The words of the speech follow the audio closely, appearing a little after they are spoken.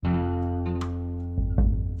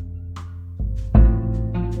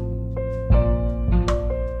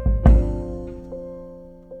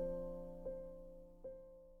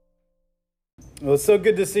Well, it's so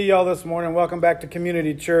good to see y'all this morning. Welcome back to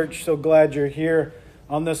Community Church. So glad you're here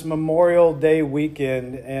on this Memorial Day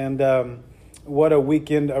weekend. And what a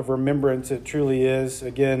weekend of remembrance it truly is.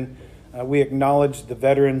 Again, we acknowledged the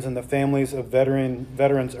veterans and the families of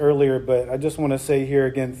veterans earlier, but I just want to say here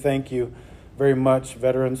again, thank you very much,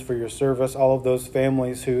 veterans, for your service. All of those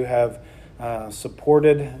families who have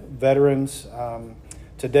supported veterans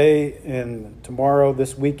today and tomorrow,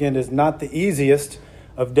 this weekend, is not the easiest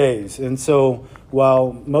of days. And so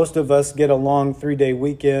while most of us get a long 3-day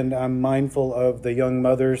weekend, I'm mindful of the young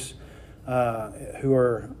mothers who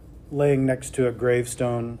are laying next to a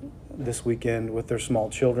gravestone this weekend with their small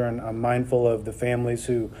children. I'm mindful of the families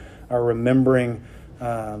who are remembering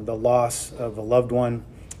the loss of a loved one.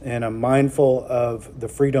 And I'm mindful of the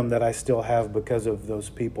freedom that I still have because of those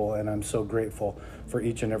people. And I'm so grateful for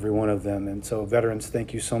each and every one of them. And so veterans,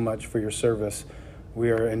 thank you so much for your service. We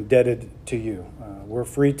are indebted to you. We're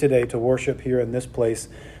free today to worship here in this place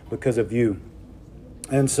because of you.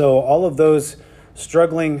 And so all of those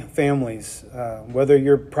struggling families, whether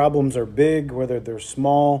your problems are big, whether they're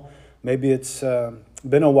small, maybe it's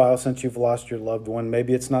been a while since you've lost your loved one,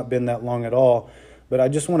 maybe it's not been that long at all, but I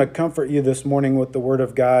just want to comfort you this morning with the Word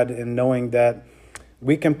of God and knowing that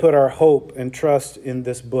we can put our hope and trust in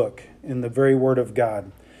this book, in the very Word of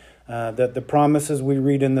God, that the promises we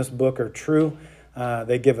read in this book are true.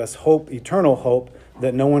 They give us hope, eternal hope,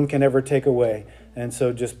 that no one can ever take away. And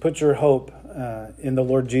so just put your hope in the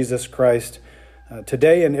Lord Jesus Christ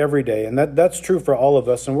today and every day. And that's true for all of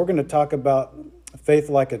us. And we're going to talk about faith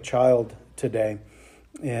like a child today.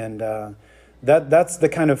 And that's the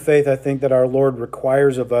kind of faith I think that our Lord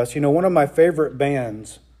requires of us. You know, one of my favorite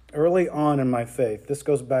bands early on in my faith, this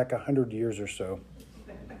goes back 100 years or so,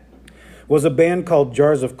 was a band called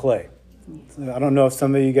Jars of Clay. I don't know if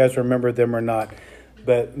some of you guys remember them or not,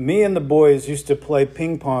 but me and the boys used to play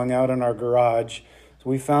ping pong out in our garage. So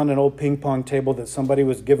we found an old ping pong table that somebody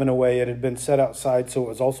was giving away. It had been set outside, so it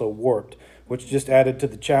was also warped, which just added to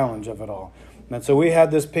the challenge of it all. And so we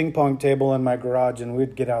had this ping pong table in my garage, and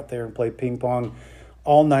we'd get out there and play ping pong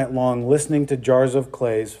all night long, listening to Jars of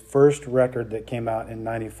Clay's first record that came out in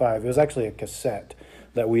 '95. It was actually a cassette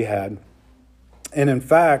that we had. And in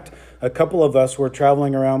fact, a couple of us were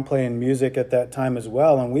traveling around playing music at that time as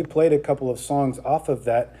well, and we played a couple of songs off of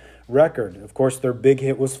that record. Of course, their big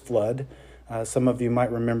hit was Flood. Some of you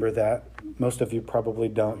might remember that. Most of you probably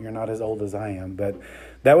don't. You're not as old as I am. But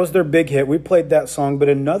that was their big hit. We played that song. But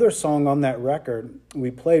another song on that record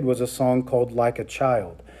we played was a song called Like a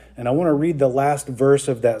Child. And I want to read the last verse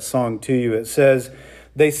of that song to you. It says,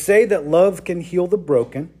 "They say that love can heal the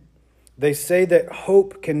broken. They say that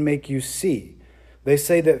hope can make you see. They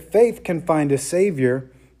say that faith can find a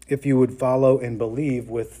Savior if you would follow and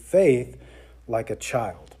believe with faith like a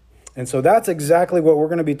child." And so that's exactly what we're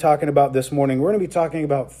going to be talking about this morning. We're going to be talking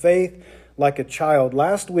about faith like a child.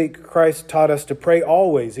 Last week, Christ taught us to pray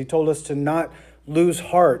always. He told us to not lose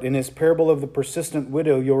heart in his parable of the persistent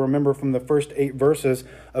widow. You'll remember from the first 8 verses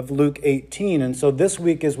of Luke 18. And so this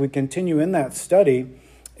week, as we continue in that study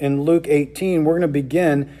in Luke 18, we're going to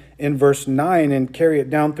begin in verse 9 and carry it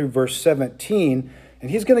down through verse 17.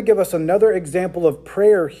 And he's going to give us another example of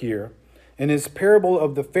prayer here in his parable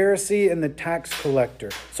of the Pharisee and the tax collector.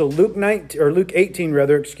 So Luke 18,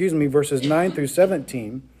 verses 9 through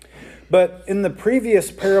 17. But in the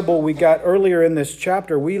previous parable we got earlier in this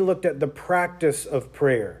chapter, we looked at the practice of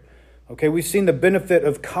prayer. Okay, we've seen the benefit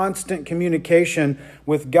of constant communication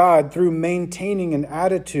with God through maintaining an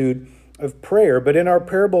attitude of prayer. But in our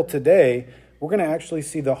parable today, we're going to actually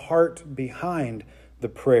see the heart behind the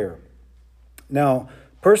prayer. Now,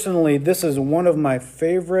 personally, this is one of my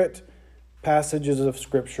favorite passages of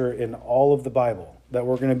Scripture in all of the Bible that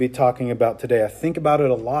we're going to be talking about today. I think about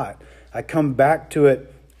it a lot. I come back to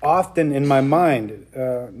it often in my mind,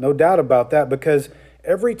 no doubt about that, because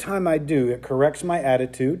every time I do, it corrects my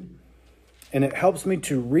attitude and it helps me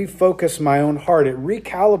to refocus my own heart. It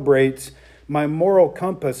recalibrates my moral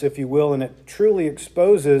compass, if you will, and it truly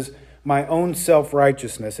exposes my own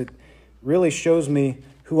self-righteousness. It really shows me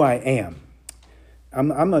who I am.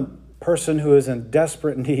 I'm a person who is in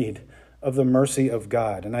desperate need of the mercy of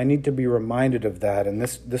God, and I need to be reminded of that. And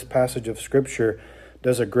this passage of Scripture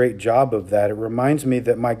does a great job of that. It reminds me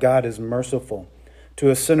that my God is merciful to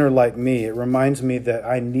a sinner like me. It reminds me that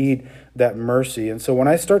I need that mercy. And so when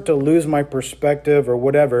I start to lose my perspective or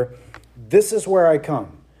whatever, this is where I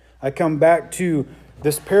come. I come back to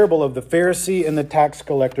this parable of the Pharisee and the tax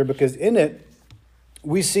collector, because in it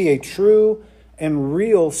we see a true and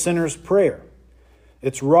real sinner's prayer.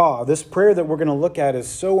 It's raw. This prayer that we're going to look at is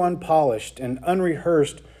so unpolished and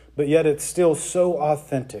unrehearsed, but yet it's still so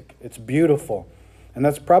authentic. It's beautiful. And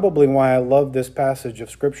that's probably why I love this passage of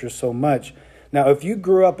Scripture so much. Now, if you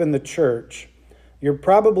grew up in the church, you're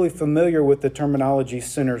probably familiar with the terminology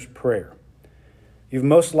sinner's prayer. You've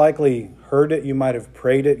most likely heard it. You might have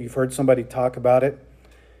prayed it. You've heard somebody talk about it.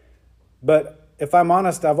 But if I'm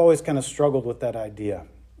honest, I've always kind of struggled with that idea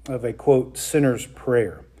of a, quote, sinner's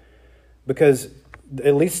prayer. Because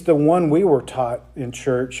at least the one we were taught in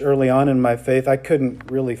church early on in my faith, I couldn't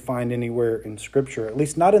really find anywhere in Scripture, at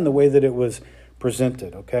least not in the way that it was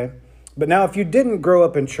presented, okay? But now if you didn't grow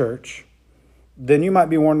up in church, then you might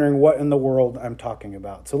be wondering what in the world I'm talking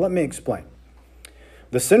about. So let me explain.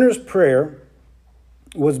 The sinner's prayer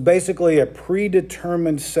was basically a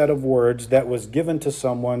predetermined set of words that was given to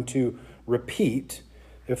someone to repeat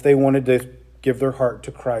if they wanted to give their heart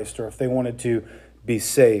to Christ or if they wanted to be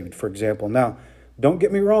saved, for example. Now, don't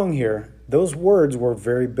get me wrong here. Those words were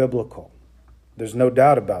very biblical. There's no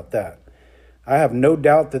doubt about that. I have no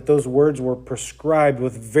doubt that those words were prescribed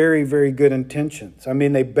with very, very good intentions. I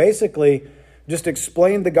mean, they basically just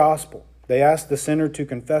explained the gospel. They asked the sinner to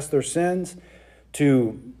confess their sins,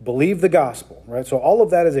 to believe the gospel, right? So all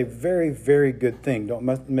of that is a very, very good thing.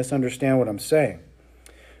 Don't misunderstand what I'm saying.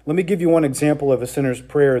 Let me give you one example of a sinner's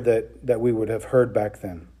prayer that we would have heard back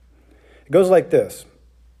then. It goes like this.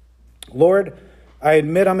 Lord, I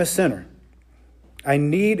admit I'm a sinner. I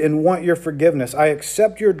need and want your forgiveness. I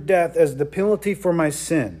accept your death as the penalty for my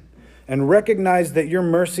sin and recognize that your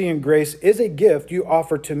mercy and grace is a gift you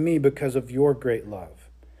offer to me because of your great love,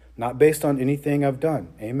 not based on anything I've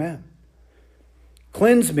done. Amen.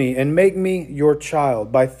 Cleanse me and make me your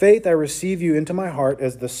child. By faith, I receive you into my heart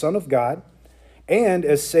as the Son of God and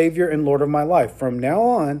as Savior and Lord of my life. From now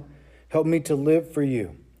on, help me to live for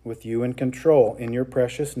you, with you in control. In your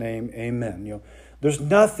precious name, amen. There's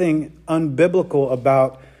nothing unbiblical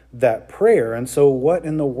about that prayer. And so what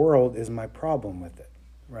in the world is my problem with it,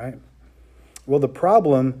 right? Well, the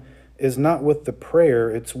problem is not with the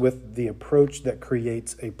prayer. It's with the approach that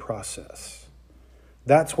creates a process.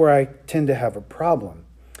 That's where I tend to have a problem.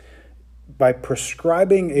 By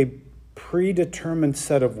prescribing a predetermined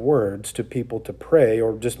set of words to people to pray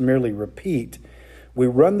or just merely repeat, we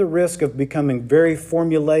run the risk of becoming very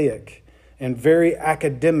formulaic and very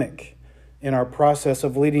academic in our process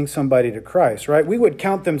of leading somebody to Christ, right? We would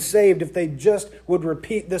count them saved if they just would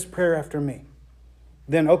repeat this prayer after me.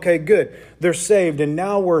 Then, okay, good. They're saved, and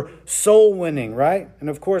now we're soul winning, right? And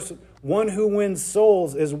of course, one who wins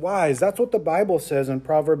souls is wise. That's what the Bible says in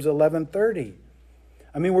Proverbs 11:30.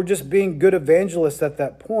 I mean, we're just being good evangelists at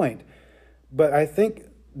that point. But I think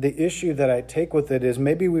the issue that I take with it is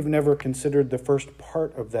maybe we've never considered the first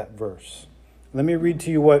part of that verse. Let me read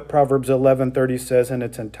to you what Proverbs 11:30 says in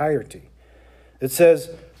its entirety. It says,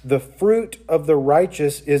 the fruit of the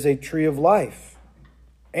righteous is a tree of life,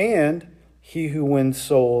 and he who wins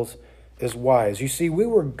souls is wise. You see, we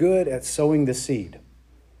were good at sowing the seed,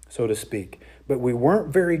 so to speak, but we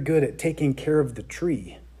weren't very good at taking care of the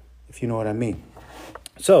tree, if you know what I mean.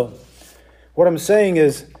 So, what I'm saying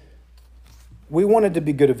is, we wanted to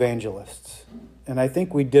be good evangelists, and I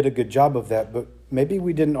think we did a good job of that, but maybe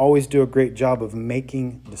we didn't always do a great job of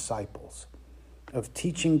making disciples, of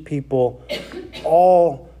teaching people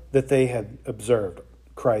all that they had observed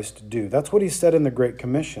Christ do. That's what he said in the Great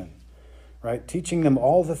Commission, right? Teaching them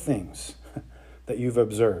all the things that you've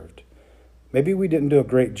observed. Maybe we didn't do a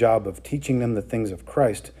great job of teaching them the things of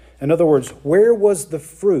Christ. In other words, where was the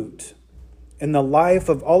fruit in the life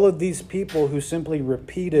of all of these people who simply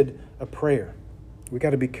repeated a prayer? We got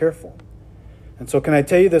to be careful. And so can I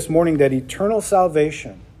tell you this morning that eternal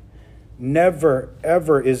salvation never,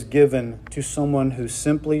 ever is given to someone who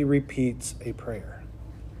simply repeats a prayer.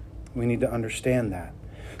 We need to understand that.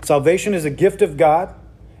 Salvation is a gift of God.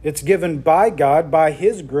 It's given by God, by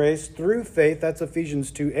his grace, through faith. That's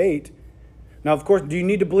Ephesians 2:8. Now, of course, do you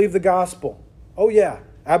need to believe the gospel? Oh, yeah,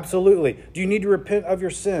 absolutely. Do you need to repent of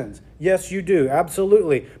your sins? Yes, you do,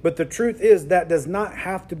 absolutely. But the truth is that does not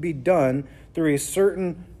have to be done through a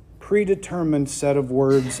certain predetermined set of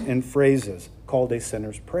words and phrases called a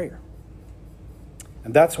sinner's prayer.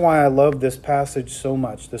 And that's why I love this passage so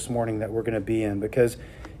much this morning that we're going to be in, because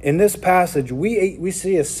in this passage, we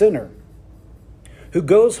see a sinner who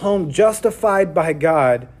goes home justified by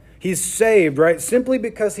God. He's saved, right? Simply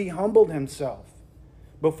because he humbled himself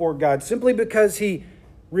before God, simply because he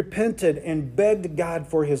repented and begged God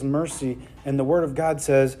for his mercy. And the Word of God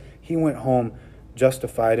says he went home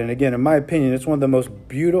justified. And again, in my opinion, it's one of the most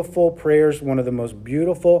beautiful prayers, one of the most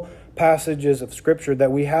beautiful passages of Scripture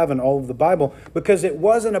that we have in all of the Bible, because it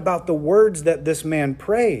wasn't about the words that this man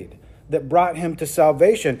prayed that brought him to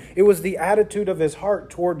salvation. It was the attitude of his heart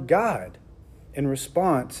toward God in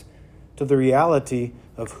response to the reality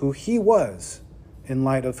of who he was in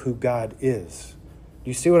light of who God is. Do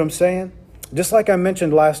you see what I'm saying? Just like I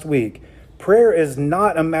mentioned last week, prayer is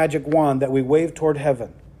not a magic wand that we wave toward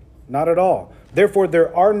heaven. Not at all. Therefore,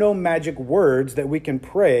 there are no magic words that we can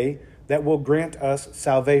pray that will grant us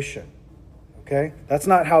salvation. Okay? That's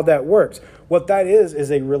not how that works. What that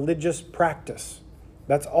is a religious practice.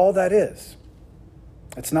 That's all that is.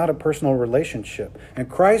 It's not a personal relationship. And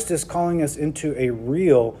Christ is calling us into a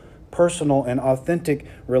real, personal, and authentic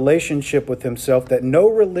relationship with himself that no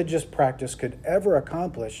religious practice could ever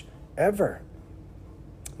accomplish, ever.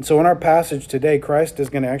 And so in our passage today, Christ is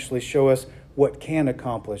going to actually show us what can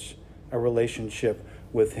accomplish a relationship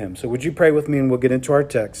with him. So would you pray with me and we'll get into our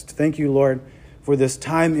text. Thank you, Lord, for this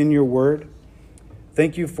time in your word.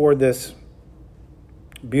 Thank you for this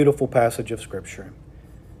beautiful passage of Scripture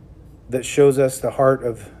that shows us the heart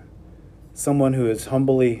of someone who is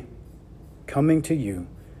humbly coming to you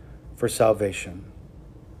for salvation.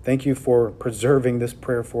 Thank you for preserving this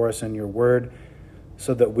prayer for us in your word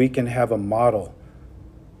so that we can have a model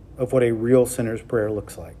of what a real sinner's prayer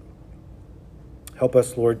looks like. Help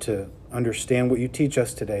us, Lord, to understand what you teach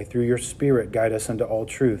us today. Through your Spirit, guide us into all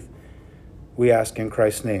truth. We ask in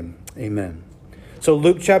Christ's name. Amen. So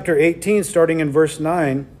Luke chapter 18, starting in verse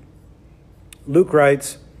 9, Luke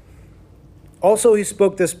writes, "Also he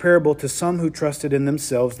spoke this parable to some who trusted in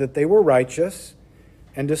themselves that they were righteous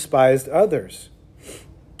and despised others.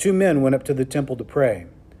 2 men went up to the temple to pray,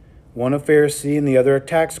 one a Pharisee and the other a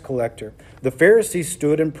tax collector. The Pharisee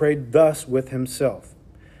stood and prayed thus with himself,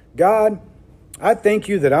 'God, I thank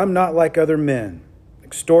you that I'm not like other men,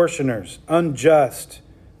 extortioners, unjust,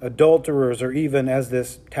 adulterers, or even as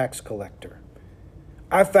this tax collector.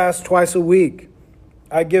 I fast twice a week.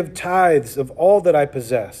 I give tithes of all that I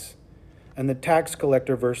possess.' And the tax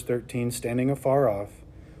collector," verse 13, "standing afar off,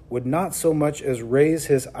 would not so much as raise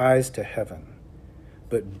his eyes to heaven,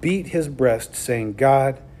 but beat his breast, saying,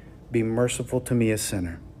 'God, be merciful to me, a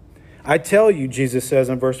sinner.' I tell you," Jesus says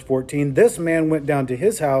in verse 14, "this man went down to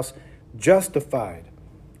his house justified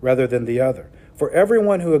rather than the other. For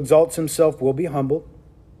everyone who exalts himself will be humbled.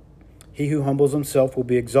 He who humbles himself will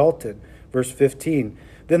be exalted." Verse 15,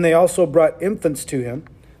 "Then they also brought infants to him,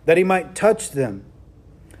 that he might touch them.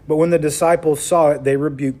 But when the disciples saw it, they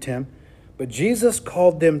rebuked him. But Jesus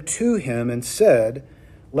called them to him and said,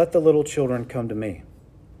 'Let the little children come to me,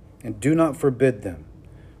 and do not forbid them,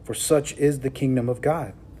 for such is the kingdom of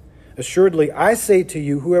God. Assuredly, I say to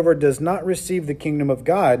you, whoever does not receive the kingdom of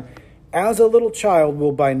God as a little child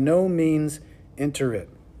will by no means enter it.'"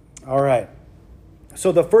 All right.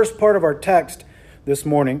 So the first part of our text this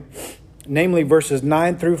morning, namely verses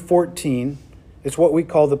 9 through 14, is what we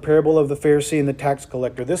call the parable of the Pharisee and the tax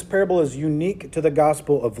collector. This parable is unique to the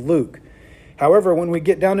Gospel of Luke. However, when we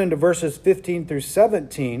get down into verses 15 through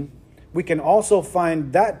 17, we can also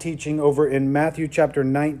find that teaching over in Matthew chapter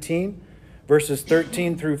 19, verses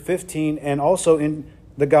 13 through 15, and also in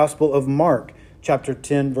the Gospel of Mark, chapter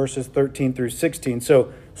 10, verses 13 through 16. So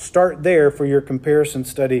start there for your comparison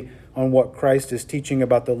study on what Christ is teaching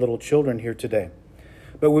about the little children here today.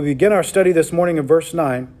 But we begin our study this morning in verse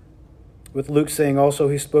 9 with Luke saying, "Also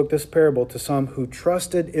he spoke this parable to some who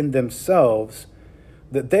trusted in themselves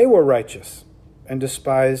that they were righteous and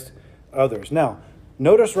despised others." Now,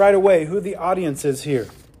 notice right away who the audience is here.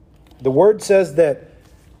 The word says that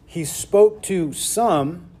he spoke to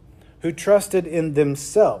some who trusted in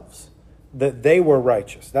themselves that they were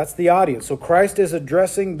righteous. That's the audience. So Christ is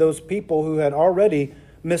addressing those people who had already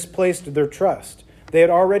misplaced their trust. They had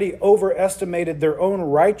already overestimated their own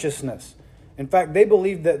righteousness. In fact, they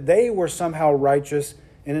believed that they were somehow righteous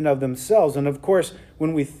in and of themselves. And of course,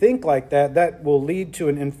 when we think like that, that will lead to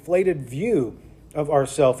an inflated view of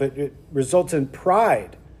ourselves. It results in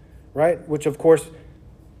pride, right? Which of course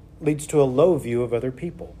leads to a low view of other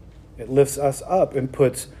people. It lifts us up and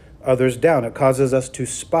puts others down. It causes us to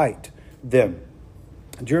spite them.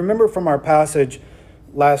 Do you remember from our passage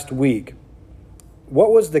last week,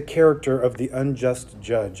 what was the character of the unjust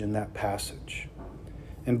judge in that passage?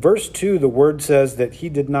 In verse 2, the word says that he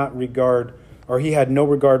did not regard, or he had no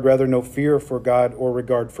regard, rather no fear for God or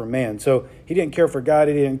regard for man. So he didn't care for God,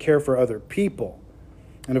 he didn't care for other people.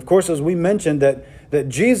 And of course, as we mentioned, that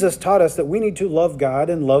Jesus taught us that we need to love God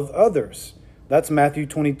and love others. That's Matthew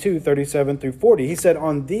 22, 37 through 40. He said,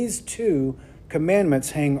 "On these two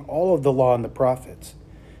commandments hang all of the law and the prophets."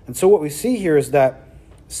 And so what we see here is that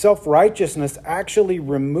self-righteousness actually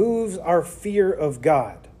removes our fear of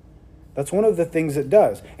God. That's one of the things it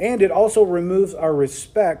does. And it also removes our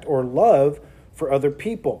respect or love for other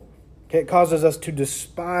people. Okay, it causes us to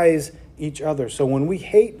despise each other. So when we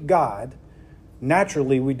hate God,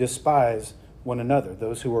 naturally we despise one another,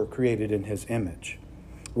 those who are created in his image.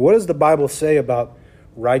 What does the Bible say about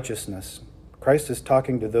righteousness? Christ is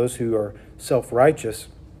talking to those who are self-righteous.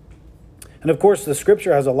 And of course, the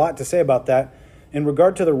Scripture has a lot to say about that. In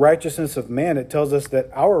regard to the righteousness of man, it tells us that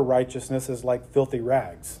our righteousness is like filthy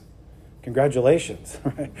rags. Congratulations.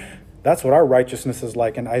 Right? That's what our righteousness is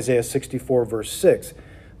like in Isaiah 64, verse 6.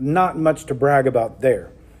 Not much to brag about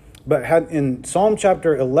there. But in Psalm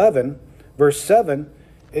chapter 11, verse 7,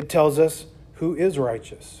 it tells us who is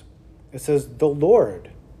righteous. It says, the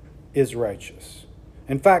Lord is righteous.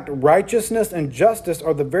 In fact, righteousness and justice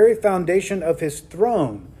are the very foundation of his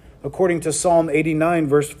throne, according to Psalm 89,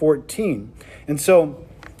 verse 14. And so,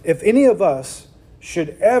 if any of us should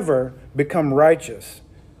ever become righteous,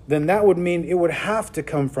 then that would mean it would have to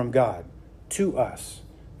come from God to us.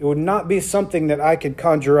 It would not be something that I could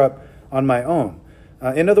conjure up on my own.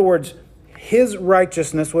 In other words, his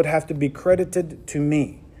righteousness would have to be credited to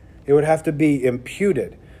me. It would have to be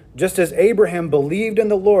imputed. Just as Abraham believed in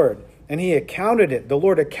the Lord, and the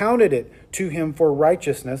Lord accounted it to him for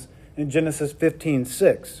righteousness in Genesis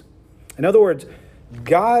 15:6. In other words,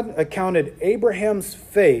 God accounted Abraham's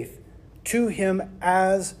faith to him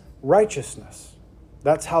as righteousness.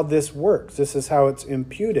 That's how this works. This is how it's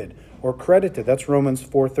imputed or credited. That's Romans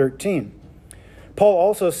 4:13. Paul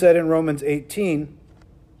also said in Romans 8:10,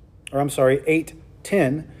 Romans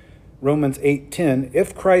 8:10,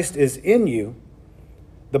 if Christ is in you,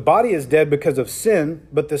 the body is dead because of sin,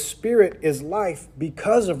 but the spirit is life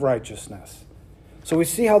because of righteousness. So we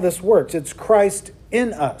see how this works. It's Christ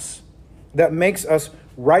in us that makes us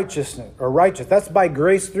righteous. That's by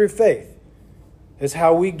grace through faith, is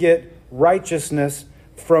how we get righteousness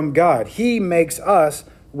from God. He makes us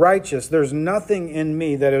righteous. There's nothing in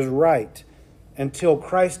me that is right until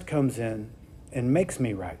Christ comes in and makes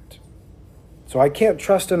me right. So I can't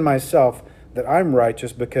trust in myself that I'm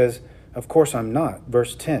righteous because, of course, I'm not.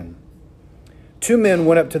 Verse 10. 2 men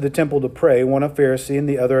went up to the temple to pray, one a Pharisee and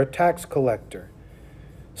the other a tax collector.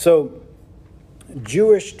 So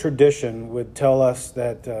Jewish tradition would tell us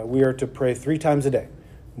that we are to pray 3 times a day,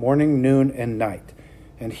 morning, noon, and night.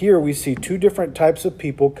 And here we see 2 different types of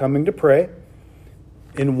people coming to pray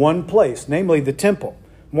in one place, namely the temple.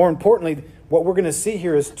 More importantly, what we're going to see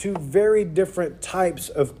here is 2 very different types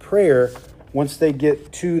of prayer once they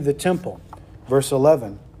get to the temple. Verse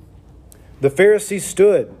 11. The Pharisee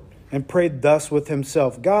stood and prayed thus with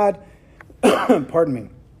himself, God, pardon me,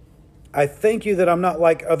 I thank you that I'm not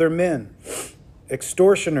like other men,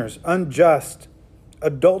 extortioners, unjust,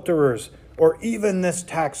 adulterers, or even this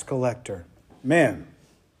tax collector. Man,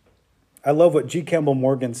 I love what G. Campbell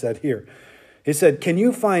Morgan said here. He said, can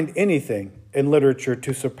you find anything in literature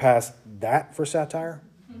to surpass that for satire?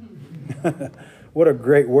 What a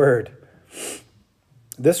great word.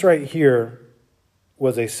 This right here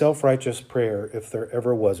was a self-righteous prayer if there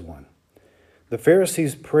ever was one. The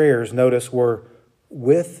Pharisee's prayers, notice, were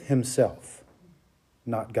with himself,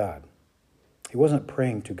 not God. He wasn't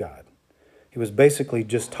praying to God. He was basically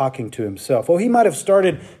just talking to himself. Well, he might have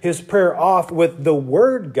started his prayer off with the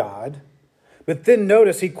word God, but then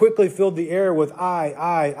notice he quickly filled the air with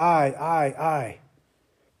I.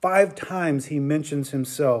 5 times he mentions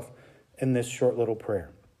himself in this short little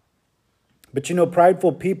prayer. But you know,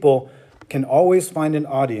 prideful people can always find an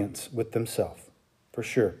audience with themselves, for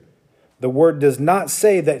sure. The word does not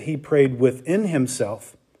say that he prayed within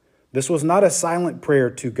himself. This was not a silent prayer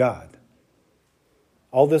to God.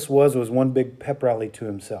 All this was one big pep rally to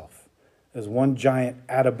himself. It was one giant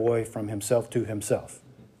attaboy from himself to himself.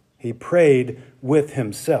 He prayed with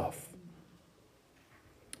himself.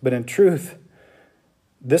 But in truth,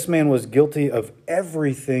 this man was guilty of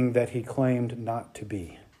everything that he claimed not to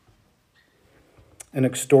be. An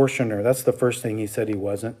extortioner, that's the first thing he said he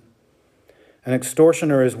wasn't. An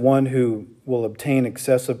extortioner is one who will obtain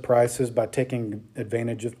excessive prices by taking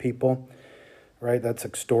advantage of people, right? That's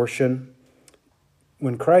extortion.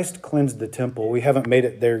 When Christ cleansed the temple, we haven't made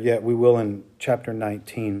it there yet. We will in chapter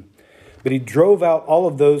 19. But he drove out all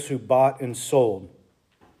of those who bought and sold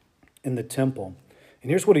in the temple. And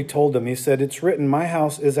here's what he told them. He said, it's written, my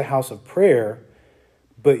house is a house of prayer,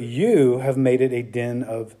 but you have made it a den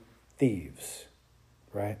of thieves,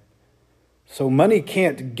 right? So money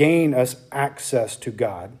can't gain us access to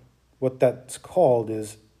God. What that's called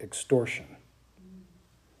is extortion.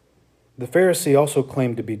 The Pharisee also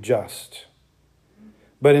claimed to be just.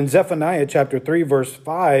 But in Zephaniah chapter 3, verse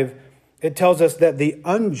 5, it tells us that the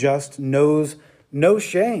unjust knows no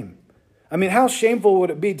shame. I mean, how shameful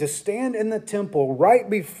would it be to stand in the temple right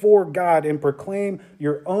before God and proclaim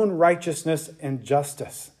your own righteousness and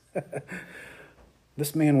justice?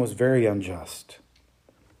 This man was very unjust.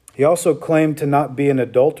 He also claimed to not be an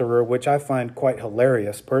adulterer, which I find quite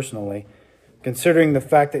hilarious personally. considering the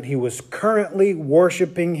fact that he was currently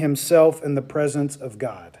worshiping himself in the presence of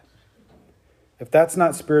God. If that's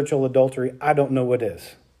not spiritual adultery, I don't know what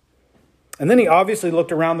is. And then he obviously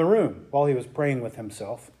looked around the room while he was praying with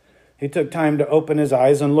himself. He took time to open his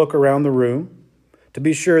eyes and look around the room to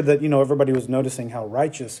be sure that, everybody was noticing how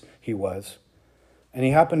righteous he was. And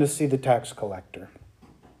he happened to see the tax collector.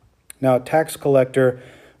 Now, a tax collector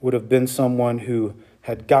would have been someone who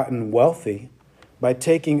had gotten wealthy by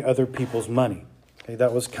taking other people's money. Okay,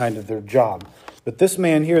 that was kind of their job. But this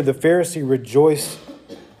man here, the Pharisee, rejoiced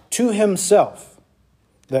to himself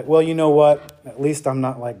that, well, you know what? At least I'm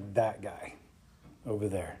not like that guy over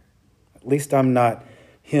there. At least I'm not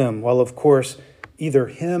him. Well, of course, either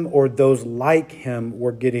him or those like him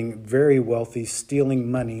were getting very wealthy, stealing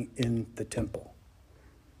money in the temple.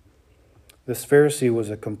 This Pharisee was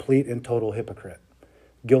a complete and total hypocrite,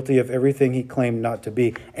 guilty of everything he claimed not to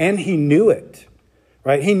be. And he knew it,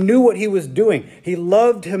 right? He knew what he was doing. He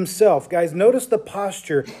loved himself. Guys, notice the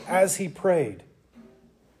posture as he prayed.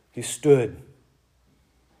 He stood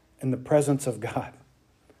in the presence of God.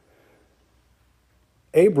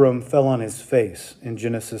 Abram fell on his face in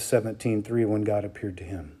Genesis 17:3 when God appeared to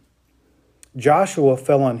him. Joshua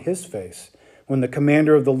fell on his face when the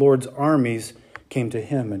commander of the Lord's armies came to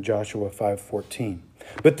him in Joshua 5:14.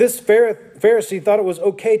 But this Pharisee thought it was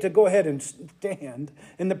okay to go ahead and stand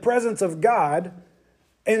in the presence of God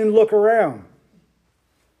and look around.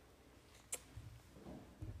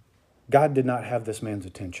 God did not have this man's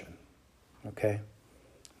attention, okay?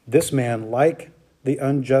 This man, like the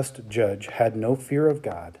unjust judge, had no fear of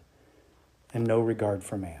God and no regard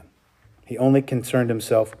for man. He only concerned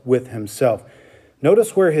himself with himself.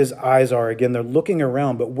 Notice where his eyes are again. They're looking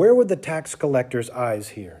around, but where were the tax collector's eyes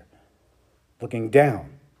here? Looking down.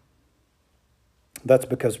 That's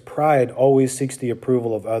because pride always seeks the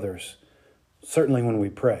approval of others. Certainly when we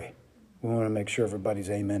pray, we want to make sure everybody's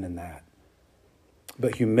amen in that.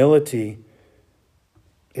 But humility,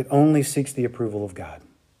 it only seeks the approval of God.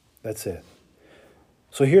 That's it.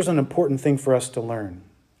 So here's an important thing for us to learn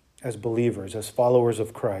as believers, as followers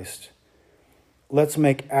of Christ. Let's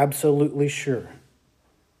make absolutely sure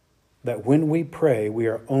that when we pray, we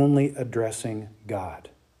are only addressing God,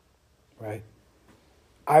 right?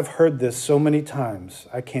 I've heard this so many times,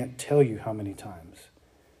 I can't tell you how many times.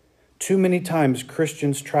 Too many times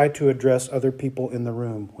Christians try to address other people in the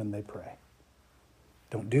room when they pray.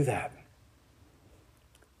 Don't do that.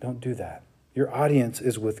 Don't do that. Your audience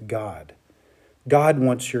is with God. God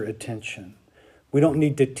wants your attention. We don't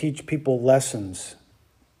need to teach people lessons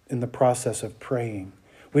in the process of praying.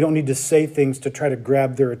 We don't need to say things to try to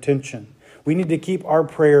grab their attention. We need to keep our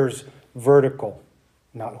prayers vertical,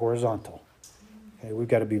 not horizontal. Okay, we've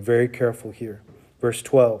got to be very careful here. Verse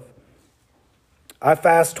 12. I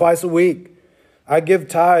fast twice a week. I give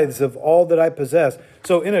tithes of all that I possess.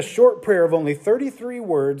 So in a short prayer of only 33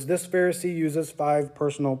 words, this Pharisee uses 5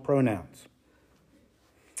 personal pronouns.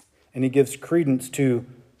 And he gives credence to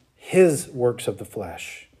his works of the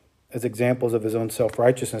flesh as examples of his own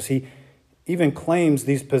self-righteousness. He even claims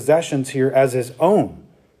these possessions here as his own,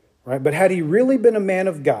 right? But had he really been a man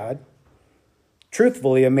of God,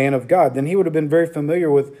 truthfully a man of God, then he would have been very familiar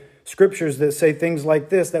with scriptures that say things like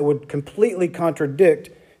this that would completely contradict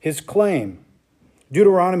his claim.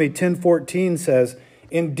 Deuteronomy 10:14 says,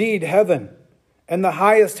 "Indeed, heaven and the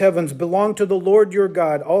highest heavens belong to the Lord your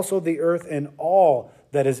God, also the earth and all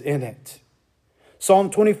that is in it." Psalm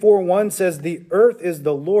 24:1 says, "The earth is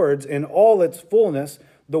the Lord's and all its fullness,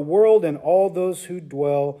 the world and all those who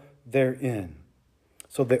dwell therein."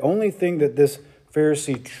 So the only thing that this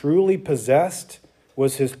Pharisee truly possessed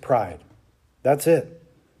was his pride. That's it.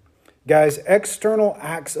 Guys, external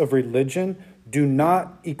acts of religion do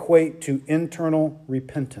not equate to internal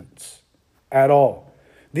repentance at all.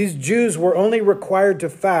 These Jews were only required to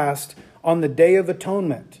fast on the Day of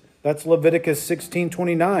Atonement. That's Leviticus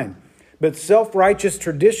 16:29. But self-righteous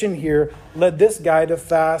tradition here led this guy to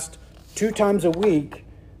fast 2 times a week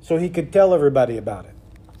so he could tell everybody about it.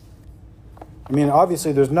 I mean,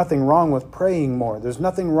 obviously there's nothing wrong with praying more. There's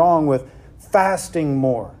nothing wrong with fasting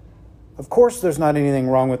more. Of course there's not anything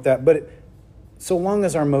wrong with that, but so long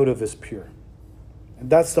as our motive is pure. And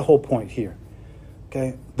that's the whole point here.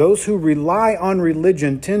 Okay? Those who rely on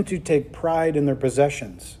religion tend to take pride in their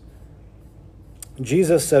possessions.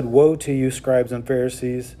 Jesus said, "Woe to you, scribes and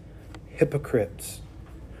Pharisees, hypocrites!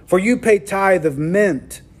 For you pay tithe of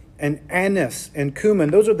mint and anise and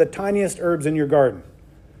cumin." Those are the tiniest herbs in your garden.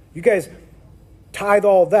 You guys tithe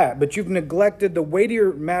all that, but you've neglected the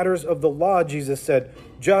weightier matters of the law, Jesus said,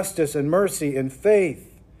 justice and mercy and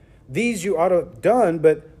faith. These you ought to have done,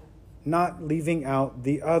 but not leaving out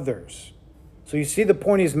the others. So you see the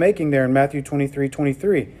point he's making there in Matthew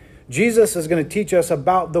 23:23. Jesus is going to teach us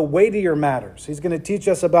about the weightier matters. He's going to teach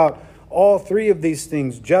us about all three of these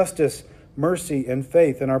things: justice, mercy, and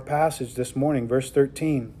faith, in our passage this morning, verse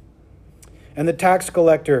 13. And the tax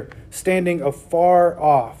collector standing afar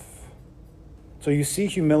off. So you see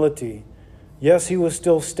humility. Yes, he was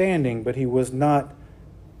still standing, but he was not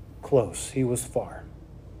close. He was far.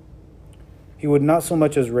 He would not so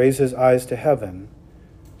much as raise his eyes to heaven,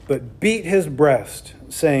 but beat his breast,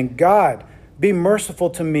 saying, God, be merciful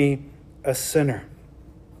to me, a sinner.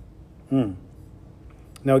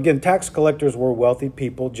 Now again, tax collectors were wealthy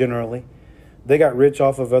people generally. They got rich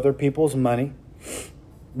off of other people's money.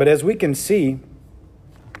 But as we can see,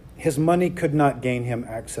 his money could not gain him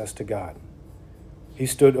access to God. He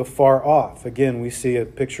stood afar off. Again, we see a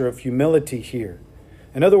picture of humility here.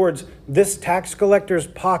 In other words, this tax collector's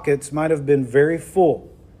pockets might have been very full,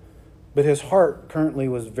 but his heart currently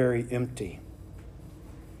was very empty.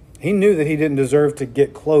 He knew that he didn't deserve to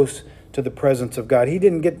get close to the presence of God. He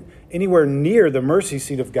didn't get anywhere near the mercy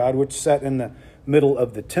seat of God, which sat in the middle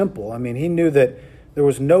of the temple. I mean, he knew that there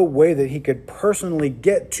was no way that he could personally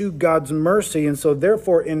get to God's mercy. And so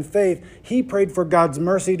therefore, in faith, he prayed for God's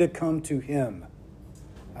mercy to come to him.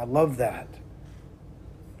 I love that.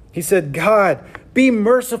 He said, God, be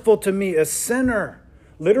merciful to me, a sinner.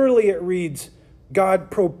 Literally, it reads,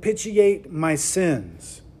 God, propitiate my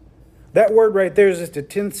sins. That word right there is just a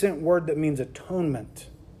 10-cent word that means atonement.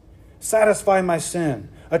 Satisfy my sin.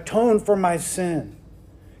 Atone for my sin.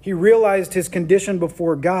 He realized his condition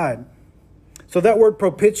before God. So that word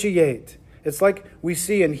propitiate, it's like we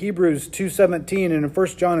see in Hebrews 2:17 and in 1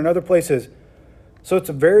 John and other places. So it's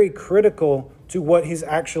very critical to what he's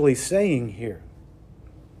actually saying here.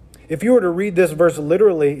 If you were to read this verse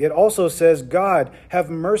literally, it also says, God, have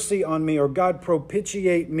mercy on me, or God,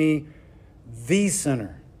 propitiate me, the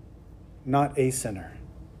sinner, not a sinner.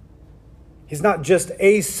 He's not just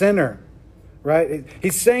a sinner, right?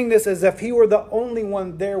 He's saying this as if he were the only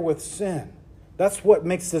one there with sin. That's what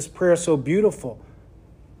makes this prayer so beautiful.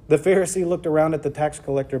 The Pharisee looked around at the tax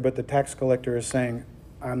collector, but the tax collector is saying,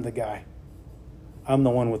 I'm the guy. I'm the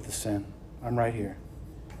one with the sin. I'm right here.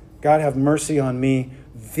 God, have mercy on me,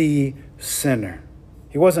 the sinner.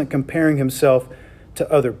 He wasn't comparing himself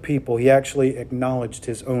to other people. He actually acknowledged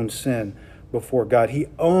his own sin before God. He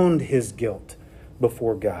owned his guilt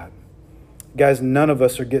before God. Guys, none of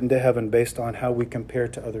us are getting to heaven based on how we compare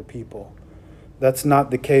to other people. That's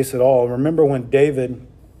not the case at all. Remember when David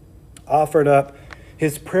offered up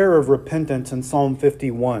his prayer of repentance in Psalm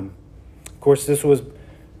 51. Of course, this was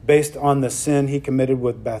based on the sin he committed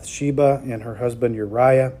with Bathsheba and her husband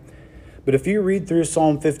Uriah. But if you read through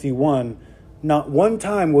Psalm 51, not one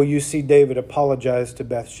time will you see David apologize to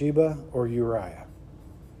Bathsheba or Uriah.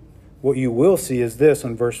 What you will see is this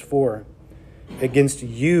in verse 4. Against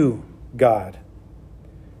you, God,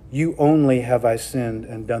 you only have I sinned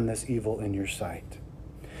and done this evil in your sight.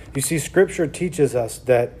 You see, Scripture teaches us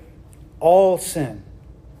that all sin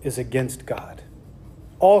is against God.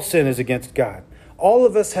 All sin is against God. All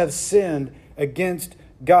of us have sinned against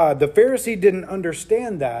God. The Pharisee didn't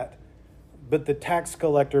understand that, but the tax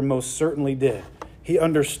collector most certainly did. He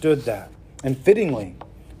understood that. And fittingly,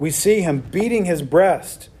 we see him beating his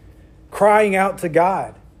breast, crying out to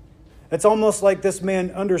God. It's almost like this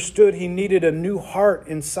man understood he needed a new heart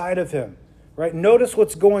inside of him, right? Notice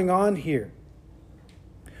what's going on here.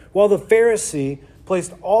 While the Pharisee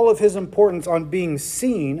placed all of his importance on being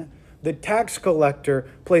seen, the tax collector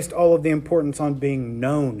placed all of the importance on being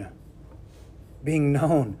known. Being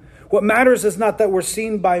known. What matters is not that we're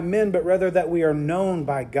seen by men, but rather that we are known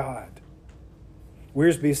by God.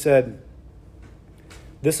 Wiersbe said,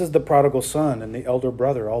 this is the prodigal son and the elder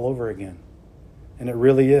brother all over again. And it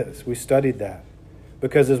really is. We studied that.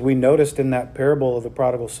 Because as we noticed in that parable of the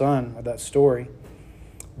prodigal son, or that story,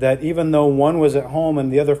 that even though one was at home and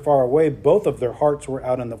the other far away, both of their hearts were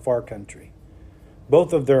out in the far country.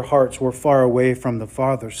 Both of their hearts were far away from the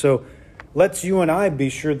Father. So let's you and I be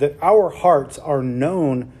sure that our hearts are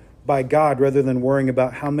known by God rather than worrying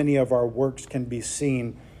about how many of our works can be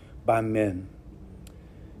seen by men.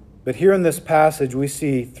 But here in this passage, we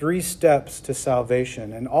see 3 steps to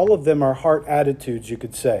salvation, and all of them are heart attitudes, you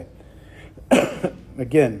could say.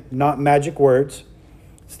 Again, not magic words.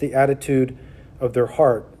 It's the attitude of their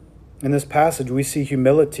heart. In this passage, we see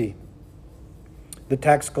humility. The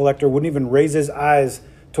tax collector wouldn't even raise his eyes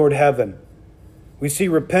toward heaven. We see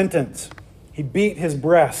repentance. He beat his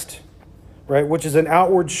breast, right, which is an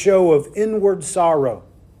outward show of inward sorrow.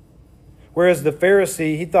 Whereas the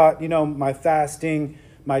Pharisee, he thought, my fasting,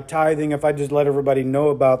 my tithing, if I just let everybody know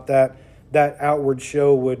about that, that outward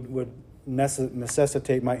show would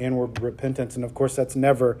necessitate my inward repentance. And of course, that's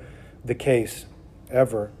never the case,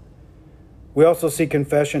 ever. We also see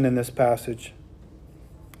confession in this passage.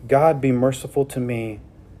 God, be merciful to me,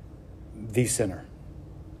 the sinner.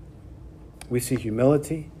 We see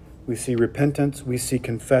humility, we see repentance, we see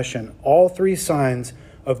confession. All three signs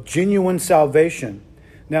of genuine salvation.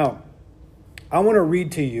 Now, I want to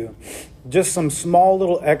read to you just some small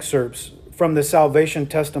little excerpts from the salvation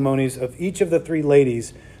testimonies of each of the three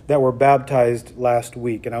ladies that were baptized last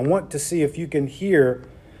week. And I want to see if you can hear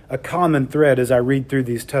a common thread as I read through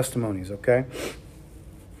these testimonies, okay?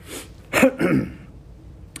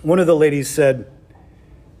 One of the ladies said,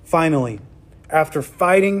 "Finally, after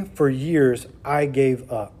fighting for years, I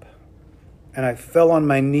gave up. And I fell on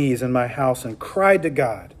my knees in my house and cried to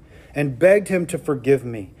God and begged him to forgive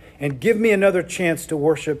me and give me another chance to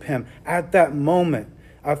worship him. At that moment,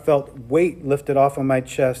 I felt weight lifted off of my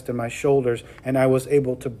chest and my shoulders, and I was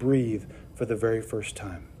able to breathe for the very first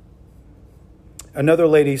time." Another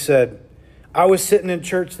lady said, "I was sitting in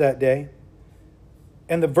church that day,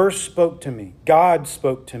 and the verse spoke to me. God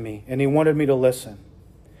spoke to me, and he wanted me to listen.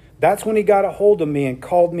 That's when he got a hold of me and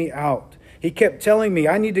called me out. He kept telling me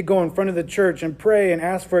I need to go in front of the church and pray and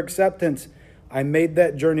ask for acceptance. I made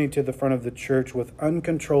that journey to the front of the church with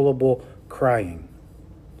uncontrollable crying.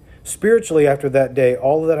 Spiritually, after that day,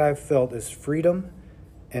 all that I've felt is freedom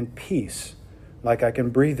and peace, like I can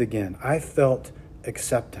breathe again. I felt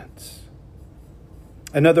acceptance."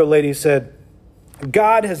 Another lady said,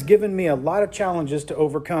 "God has given me a lot of challenges to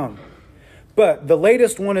overcome. But the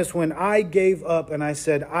latest one is when I gave up and I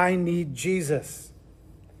said, I need Jesus.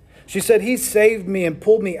 She said, he saved me and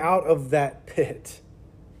pulled me out of that pit.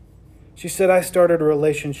 She said, I started a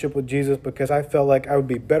relationship with Jesus because I felt like I would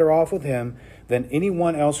be better off with him than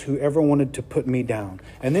anyone else who ever wanted to put me down."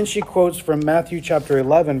 And then she quotes from Matthew chapter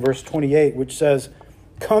 11, verse 28, which says,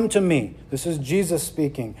 "Come to me." This is Jesus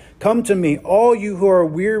speaking. "Come to me, all you who are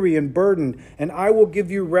weary and burdened, and I will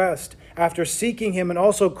give you rest." After seeking him and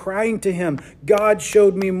also crying to him, God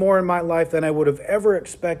showed me more in my life than I would have ever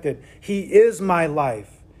expected. He is my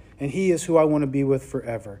life, and he is who I want to be with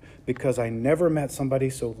forever, because I never met somebody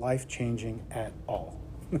so life-changing at all.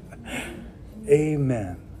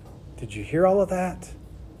 Amen. Did you hear all of that?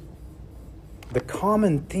 The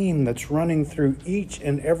common theme that's running through each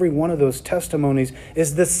and every one of those testimonies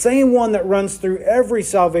is the same one that runs through every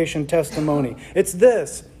salvation testimony. It's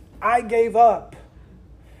this: I gave up,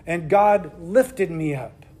 and God lifted me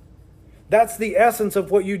up. That's the essence of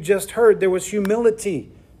what you just heard. There was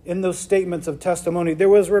humility in those statements of testimony. There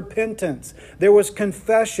was repentance. There was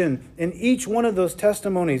confession in each one of those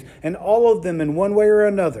testimonies. And all of them in one way or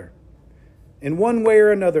another,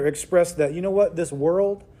 expressed that, you know what, this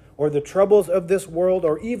world or the troubles of this world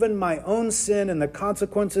or even my own sin and the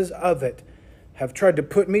consequences of it have tried to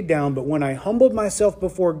put me down. But when I humbled myself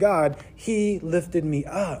before God, he lifted me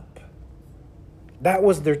up. That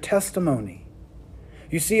was their testimony.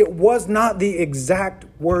 You see, it was not the exact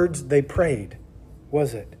words they prayed,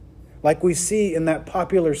 was it? Like we see in that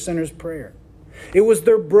popular sinner's prayer. It was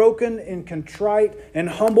their broken and contrite and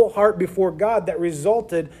humble heart before God that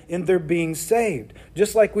resulted in their being saved.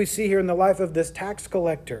 Just like we see here in the life of this tax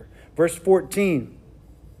collector. Verse 14,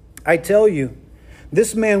 I tell you,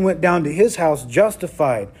 this man went down to his house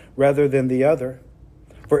justified rather than the other.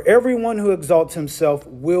 For everyone who exalts himself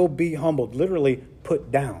will be humbled, literally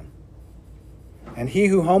put down. And he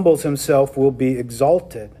who humbles himself will be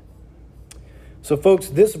exalted. So folks,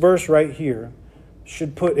 this verse right here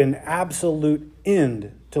should put an absolute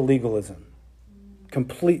end to legalism.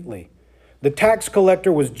 Completely. The tax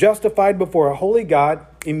collector was justified before a holy God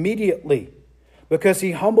immediately because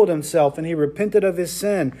he humbled himself and he repented of his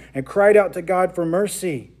sin and cried out to God for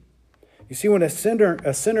mercy. You see, when a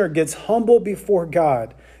sinner gets humble before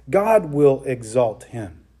God, God will exalt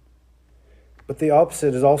him. But the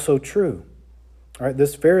opposite is also true. All right,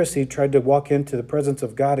 this Pharisee tried to walk into the presence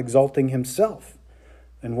of God exalting himself.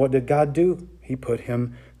 And what did God do? He put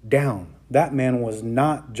him down. That man was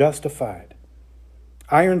not justified.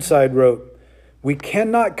 Ironside wrote, "We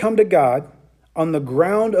cannot come to God on the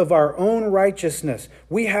ground of our own righteousness.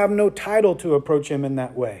 We have no title to approach him in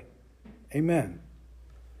that way." Amen.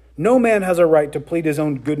 No man has a right to plead his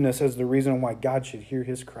own goodness as the reason why God should hear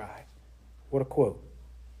his cry. What a quote.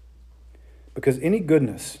 Because any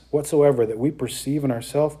goodness whatsoever that we perceive in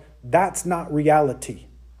ourselves, that's not reality.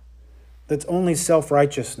 That's only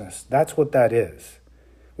self-righteousness. That's what that is.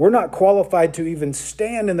 We're not qualified to even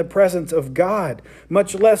stand in the presence of God,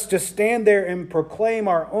 much less just stand there and proclaim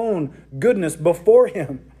our own goodness before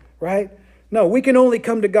him, right? No, we can only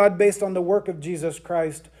come to God based on the work of Jesus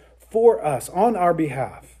Christ for us, on our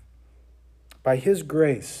behalf, by his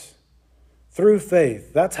grace. through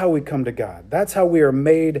faith. That's how we come to God. That's how we are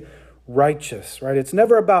made righteous, right? It's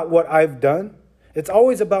never about what I've done. It's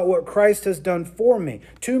always about what Christ has done for me.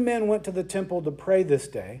 2 men went to the temple to pray this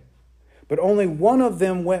day, but only one of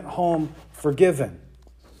them went home forgiven.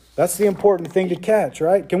 That's the important thing to catch,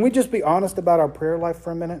 right? Can we just be honest about our prayer life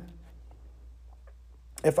for a minute?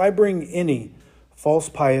 If I bring any false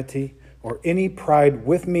piety or any pride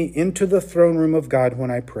with me into the throne room of God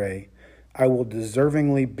when I pray, I will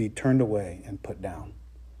deservingly be turned away and put down.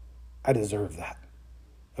 I deserve that.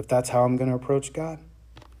 If that's how I'm going to approach God.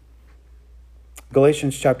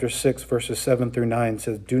 Galatians chapter 6, verses 7 through 9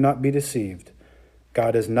 says, "Do not be deceived.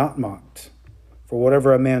 God is not mocked. For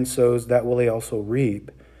whatever a man sows, that will he also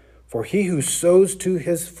reap. For he who sows to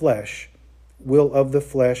his flesh will of the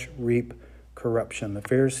flesh reap corruption." The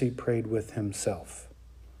Pharisee prayed with himself.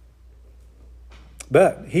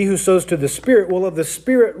 "But he who sows to the Spirit will of the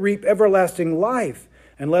Spirit reap everlasting life.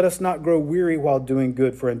 And let us not grow weary while doing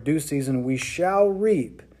good, for in due season we shall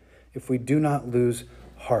reap if we do not lose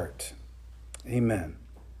heart." Amen.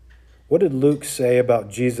 What did Luke say about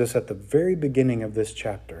Jesus at the very beginning of this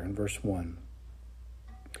chapter in verse 1?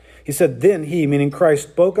 He said, "Then he," meaning Christ,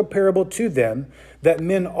 "spoke a parable to them that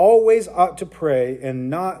men always ought to pray and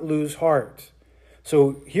not lose heart."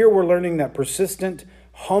 So here we're learning that persistent,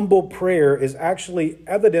 humble prayer is actually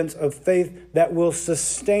evidence of faith that will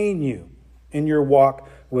sustain you in your walk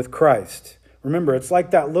with Christ. Remember, it's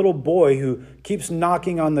like that little boy who keeps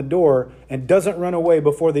knocking on the door and doesn't run away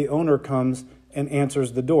before the owner comes and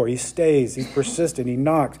answers the door. He stays, he's persistent, he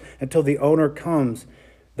knocks until the owner comes.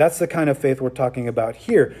 That's the kind of faith we're talking about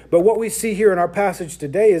here. But what we see here in our passage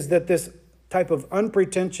today is that this type of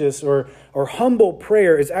unpretentious or humble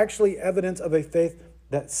prayer is actually evidence of a faith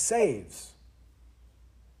that saves.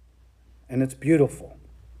 And it's beautiful.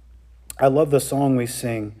 I love the song we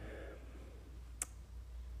sing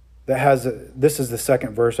that has, this is the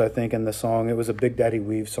second verse, I think, in the song. It was a Big Daddy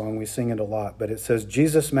Weave song. We sing it a lot. But it says,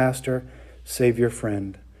 "Jesus, Master, Savior,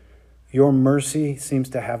 Friend, your mercy seems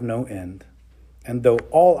to have no end. And though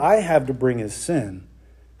all I have to bring is sin,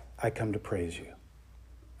 I come to praise you."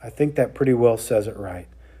 I think that pretty well says it right.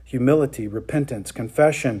 Humility, repentance,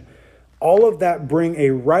 confession, all of that bring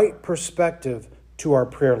a right perspective to our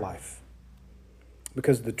prayer life.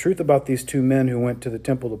 Because the truth about these 2 men who went to the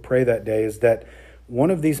temple to pray that day is that one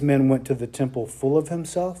of these men went to the temple full of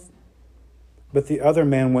himself, but the other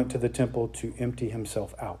man went to the temple to empty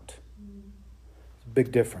himself out. It's a big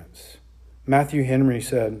difference. Matthew Henry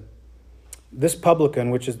said, "This publican,"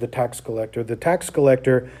 which is the tax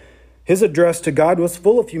collector, his address to God was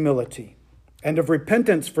full of humility and of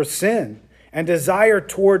repentance for sin and desire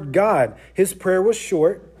toward God. His prayer was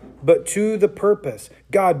short, but to the purpose.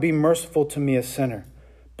 "God, be merciful to me, a sinner."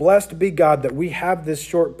 Blessed be God that we have this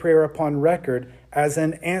short prayer upon record as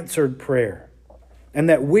an answered prayer, and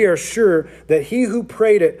that we are sure that he who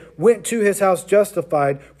prayed it went to his house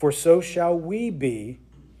justified, for so shall we be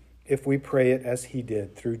if we pray it as he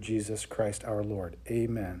did through Jesus Christ our Lord.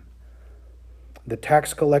 Amen. The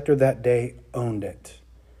tax collector that day owned it.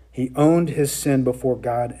 He owned his sin before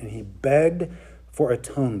God, and he begged for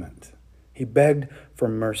atonement. He begged for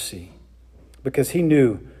mercy because he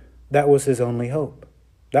knew that was his only hope.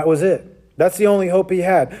 That was it. That's the only hope he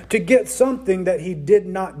had, to get something that he did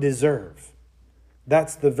not deserve.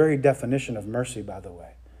 That's the very definition of mercy, by the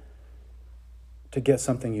way. To get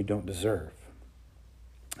something you don't deserve.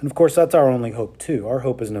 And of course, that's our only hope too. Our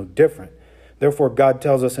hope is no different. Therefore, God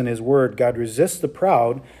tells us in his word, God resists the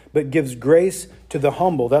proud, but gives grace to the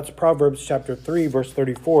humble. That's Proverbs chapter 3, verse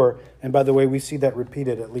 34. And by the way, we see that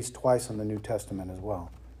repeated at least twice in the New Testament as well.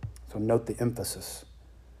 So note the emphasis.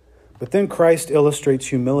 But then Christ illustrates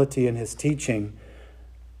humility in his teaching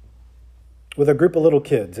with a group of little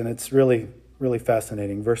kids, and it's really, really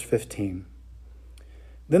fascinating. Verse 15.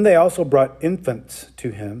 "Then they also brought infants to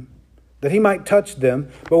him, that he might touch them.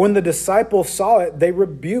 But when the disciples saw it, they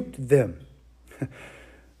rebuked them."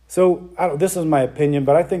 So, this is my opinion,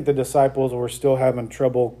 but I think the disciples were still having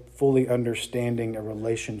trouble fully understanding a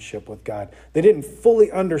relationship with God. They didn't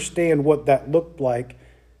fully understand what that looked like,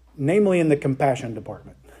 namely in the compassion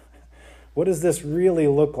department. What does this really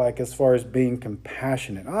look like as far as being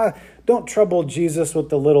compassionate? Don't trouble Jesus with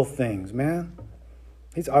the little things, man.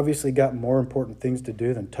 He's obviously got more important things to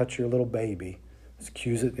do than touch your little baby. As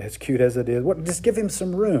cute as it is. Just give him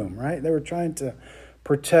some room, right? They were trying to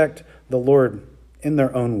protect the Lord in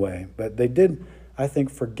their own way. But they did, I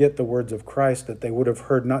think, forget the words of Christ that they would have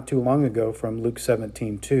heard not too long ago from Luke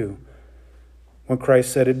 17:2, when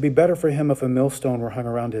Christ said, "It'd be better for him if a millstone were hung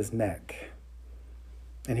around his neck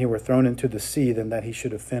and he were thrown into the sea than that he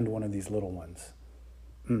should offend one of these little ones."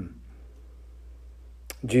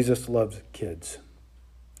 Jesus loves kids.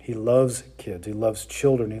 He loves kids. He loves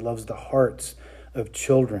children. He loves the hearts of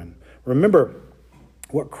children. Remember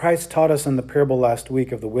what Christ taught us in the parable last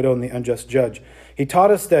week of the widow and the unjust judge. He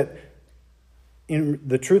taught us that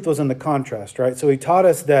the truth was in the contrast, right? So he taught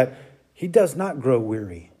us that he does not grow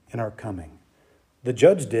weary in our coming. The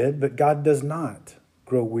judge did, but God does not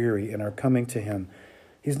grow weary in our coming to him.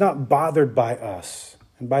 He's not bothered by us.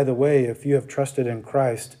 And by the way, if you have trusted in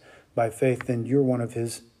Christ by faith, then you're one of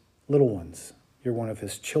his little ones. You're one of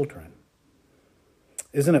his children.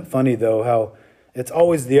 Isn't it funny, though, how it's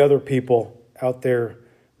always the other people out there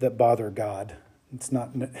that bother God? It's not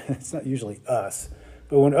usually us.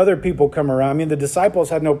 But when other people come around, I mean, the disciples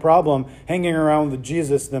had no problem hanging around with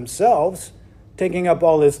Jesus themselves, taking up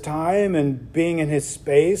all his time and being in his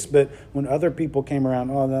space. But when other people came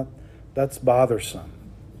around, that's bothersome.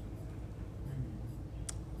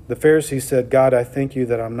 The Pharisee said, God, I thank you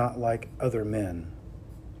that I'm not like other men.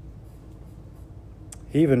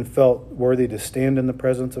 He even felt worthy to stand in the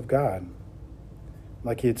presence of God,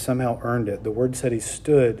 like he had somehow earned it. The word said he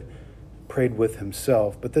stood, prayed with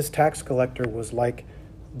himself. But this tax collector was like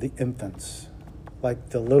the infants, like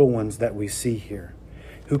the little ones that we see here,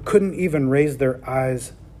 who couldn't even raise their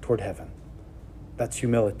eyes toward heaven. That's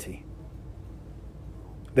humility.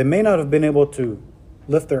 They may not have been able to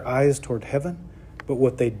lift their eyes toward heaven, but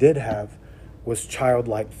what they did have was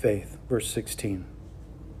childlike faith. Verse 16.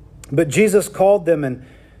 But Jesus called them and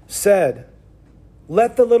said,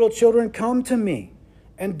 let the little children come to me,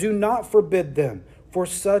 and do not forbid them, for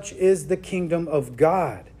such is the kingdom of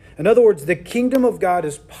God. In other words, the kingdom of God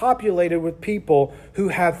is populated with people who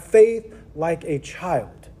have faith like a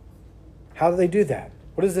child. How do they do that?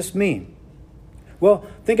 What does this mean? Well,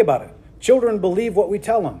 think about it. Children believe what we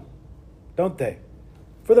tell them, don't they?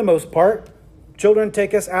 For the most part, children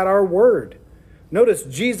take us at our word. Notice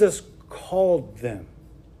Jesus called them.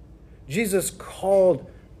 Jesus called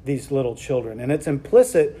these little children, and it's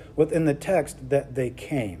implicit within the text that they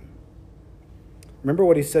came. Remember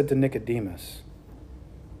what he said to Nicodemus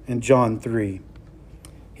in John 3.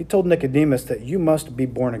 He told Nicodemus that you must be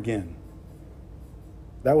born again.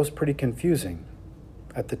 That was pretty confusing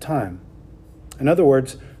at the time. In other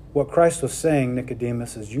words, what Christ was saying,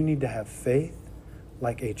 Nicodemus, is you need to have faith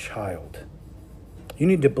like a child. You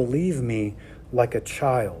need to believe me like a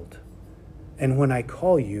child. And when I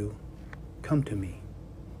call you, come to me.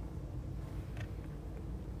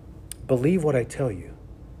 Believe what I tell you.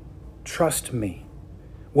 Trust me.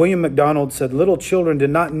 William MacDonald said, little children do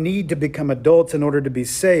not need to become adults in order to be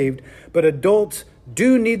saved, but adults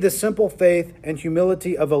do need the simple faith and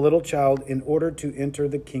humility of a little child in order to enter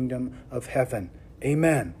the kingdom of heaven.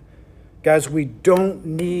 Amen. Guys, we don't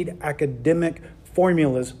need academic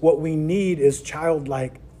formulas. What we need is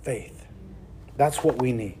childlike faith. That's what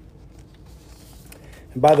we need.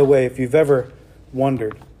 And by the way, if you've ever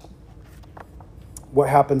wondered what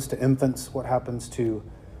happens to infants, what happens to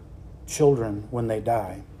children when they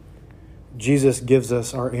die, Jesus gives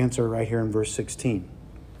us our answer right here in verse 16.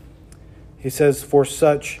 He says, for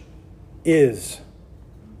such is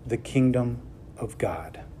the kingdom of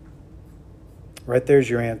God. Right there's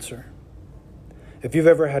your answer. If you've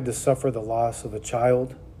ever had to suffer the loss of a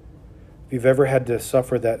child, if you've ever had to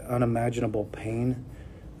suffer that unimaginable pain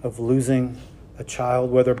of losing a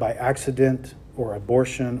child, whether by accident or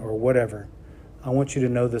abortion or whatever, I want you to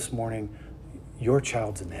know this morning, your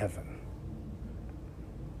child's in heaven.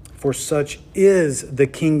 For such is the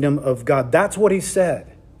kingdom of God. That's what he said.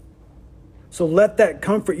 So let that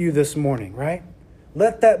comfort you this morning, right?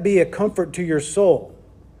 Let that be a comfort to your soul,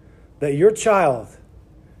 that your child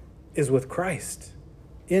is with Christ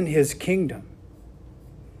in his kingdom.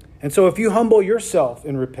 And so if you humble yourself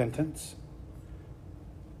in repentance,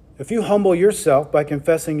 if you humble yourself by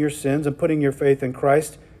confessing your sins and putting your faith in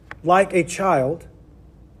Christ like a child,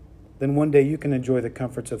 then one day you can enjoy the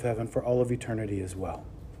comforts of heaven for all of eternity as well.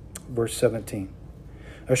 Verse 17.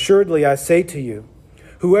 Assuredly, I say to you,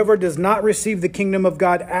 whoever does not receive the kingdom of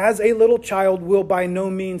God as a little child will by no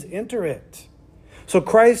means enter it. So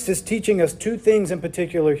Christ is teaching us two things in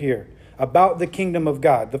particular here about the kingdom of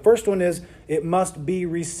God. The first one is it must be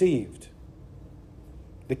received.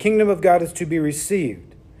 The kingdom of God is to be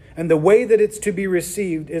received. And the way that it's to be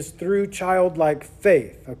received is through childlike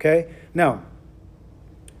faith, okay? Now,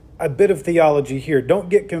 a bit of theology here. Don't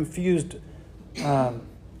get confused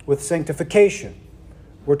with sanctification.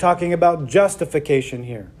 We're talking about justification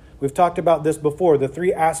here. We've talked about this before. The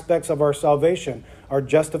three aspects of our salvation are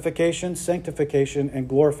justification, sanctification, and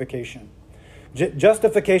glorification.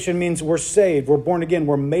 Justification means we're saved, we're born again,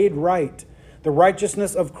 we're made right. The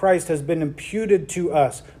righteousness of Christ has been imputed to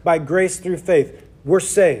us by grace through faith. We're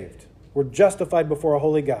saved. We're justified before a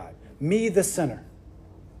holy God. Me, the sinner,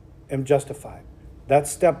 am justified.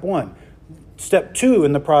 That's step one. Step two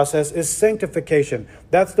in the process is sanctification.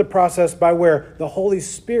 That's the process by where the Holy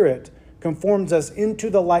Spirit conforms us into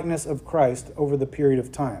the likeness of Christ over the period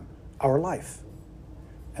of time, our life.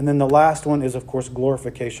 And then the last one is, of course,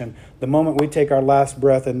 glorification. The moment we take our last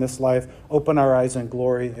breath in this life, open our eyes in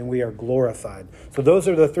glory, and we are glorified. So those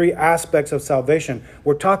are the three aspects of salvation.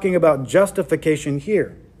 We're talking about justification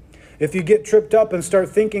here. If you get tripped up and start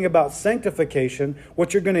thinking about sanctification,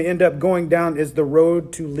 what you're going to end up going down is the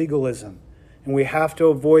road to legalism. And we have to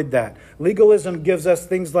avoid that. Legalism gives us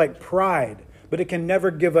things like pride, but it can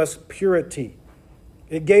never give us purity.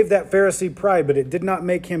 It gave that Pharisee pride, but it did not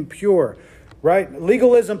make him pure. Right?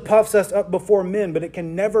 Legalism puffs us up before men, but it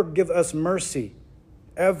can never give us mercy.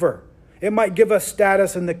 Ever. It might give us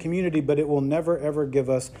status in the community, but it will never, ever give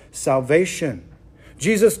us salvation.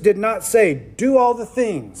 Jesus did not say, do all the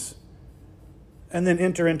things and then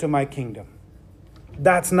enter into my kingdom.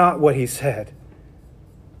 That's not what he said.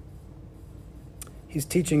 He's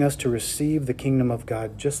teaching us to receive the kingdom of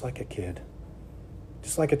God just like a kid,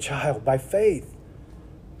 just like a child, by faith.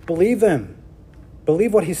 Believe him.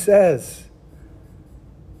 Believe what he says.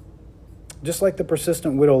 Just like the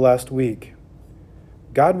persistent widow last week,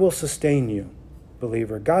 God will sustain you,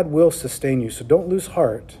 believer. God will sustain you, so don't lose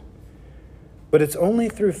heart. But it's only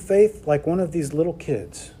through faith like one of these little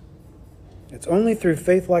kids. It's only through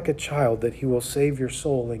faith like a child that he will save your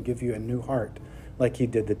soul and give you a new heart like he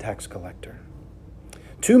did the tax collector.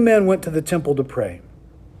 2 men went to the temple to pray.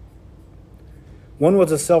 One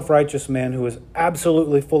was a self-righteous man who was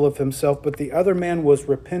absolutely full of himself, but the other man was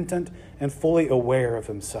repentant and fully aware of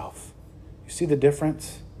himself. You see the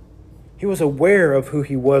difference? He was aware of who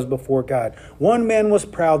he was before God. One man was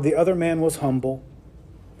proud, the other man was humble.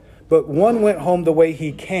 But one went home the way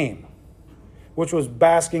he came, which was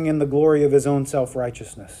basking in the glory of his own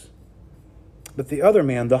self-righteousness. But the other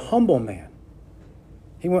man, the humble man,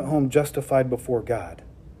 he went home justified before God.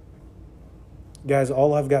 Guys,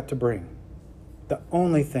 all I've got to bring, the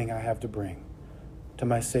only thing I have to bring to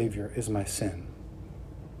my Savior is my sin.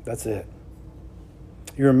 That's it.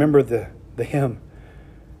 You remember the hymn,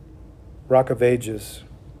 Rock of Ages.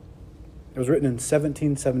 It was written in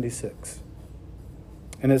 1776.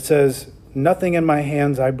 And it says, nothing in my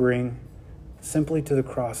hands I bring, simply to the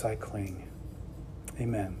cross I cling.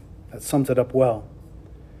 Amen. That sums it up well.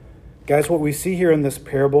 Guys, what we see here in this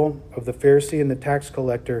parable of the Pharisee and the tax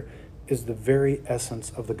collector is the very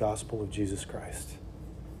essence of the gospel of Jesus Christ.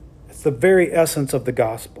 It's the very essence of the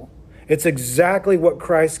gospel. It's exactly what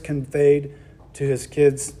Christ conveyed to his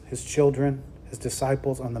kids, his children, his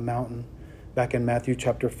disciples on the mountain back in Matthew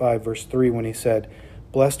chapter 5, verse 3, when he said,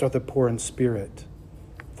 blessed are the poor in spirit,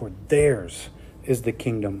 for theirs is the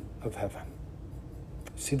kingdom of heaven.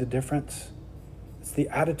 See the difference? It's the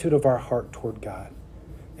attitude of our heart toward God.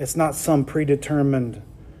 It's not some predetermined,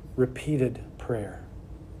 repeated prayer.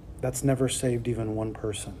 That's never saved even one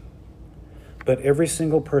person. But every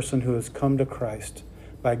single person who has come to Christ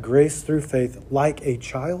by grace through faith, like a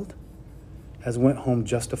child, has went home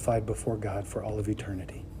justified before God for all of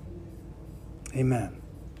eternity. Amen.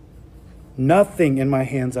 Nothing in my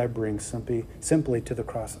hands I bring, simply to the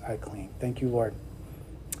cross I cling. Thank you, Lord.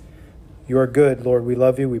 You are good, Lord. We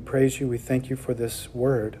love you. We praise you. We thank you for this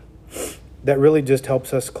word that really just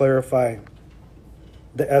helps us clarify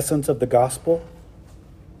the essence of the gospel,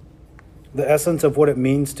 the essence of what it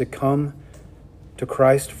means to come to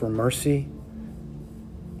Christ for mercy,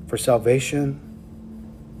 for salvation,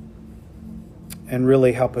 and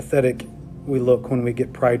really how pathetic we look when we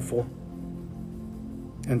get prideful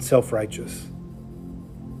and self-righteous.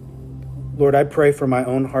 Lord, I pray for my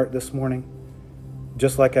own heart this morning,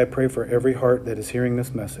 just like I pray for every heart that is hearing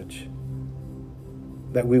this message,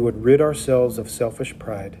 that we would rid ourselves of selfish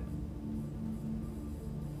pride,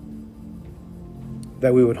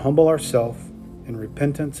 that we would humble ourselves in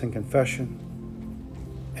repentance and confession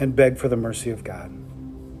and beg for the mercy of God.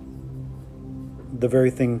 The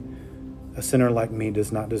very thing a sinner like me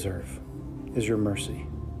does not deserve is your mercy.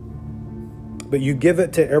 But you give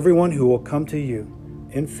it to everyone who will come to you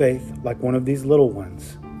in faith like one of these little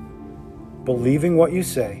ones, believing what you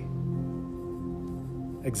say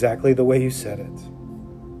exactly the way you said it.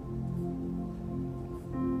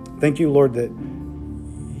 Thank you, Lord, that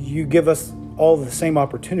you give us all the same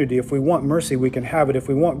opportunity. If we want mercy, we can have it. If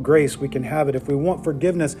we want grace, we can have it. If we want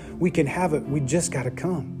forgiveness, we can have it. We just got to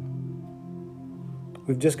come.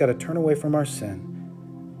 We've just got to turn away from our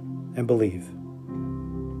sin and believe.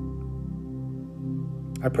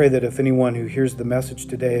 I pray that if anyone who hears the message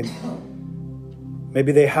today,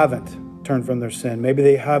 maybe they haven't turned from their sin, maybe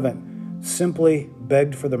they haven't simply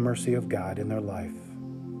begged for the mercy of God in their life.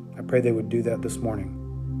 I pray they would do that this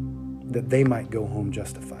morning, that they might go home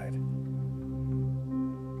justified.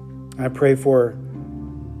 I pray for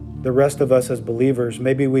the rest of us as believers.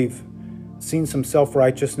 Maybe we've seen some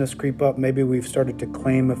self-righteousness creep up. Maybe we've started to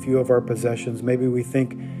claim a few of our possessions. Maybe we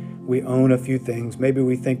think we own a few things. Maybe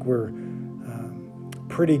we think we're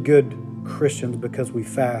pretty good Christians because we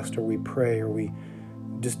fast or we pray or we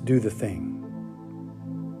just do the thing.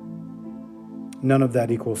 None of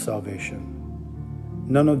that equals salvation.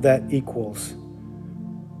 None of that equals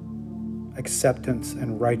acceptance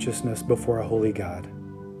and righteousness before a holy God.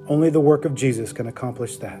 Only the work of Jesus can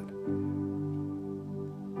accomplish that.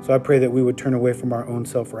 So I pray that we would turn away from our own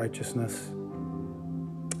self-righteousness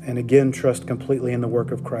and again trust completely in the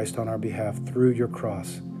work of Christ on our behalf through your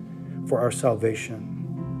cross for our salvation.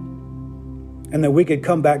 And that we could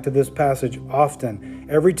come back to this passage often,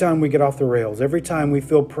 every time we get off the rails, every time we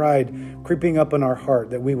feel pride creeping up in our heart,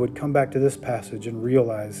 that we would come back to this passage and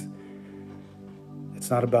realize it's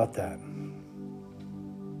not about that.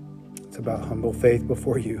 It's about humble faith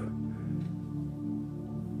before you.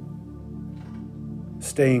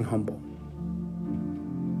 Staying humble.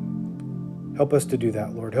 Help us to do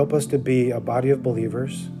that, Lord. Help us to be a body of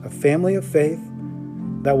believers, a family of faith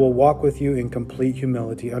that will walk with you in complete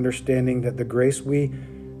humility, understanding that the grace we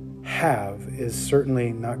have is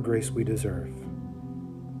certainly not grace we deserve,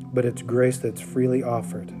 but it's grace that's freely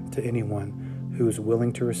offered to anyone who is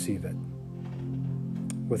willing to receive it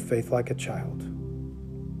with faith like a child.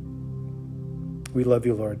 We love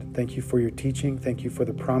you, Lord. Thank you for your teaching. Thank you for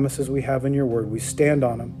the promises we have in your word. We stand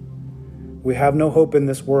on them. We have no hope in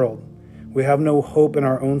this world. We have no hope in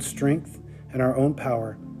our own strength and our own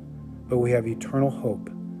power, but we have eternal hope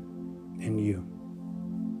in you.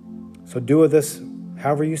 So do with us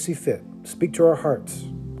however you see fit. Speak to our hearts.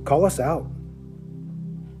 Call us out.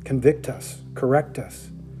 Convict us. Correct us.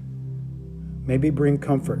 Maybe bring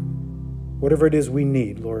comfort. Whatever it is we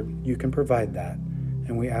need, Lord, you can provide that.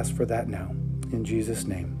 And we ask for that now. In Jesus'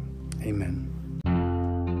 name, amen.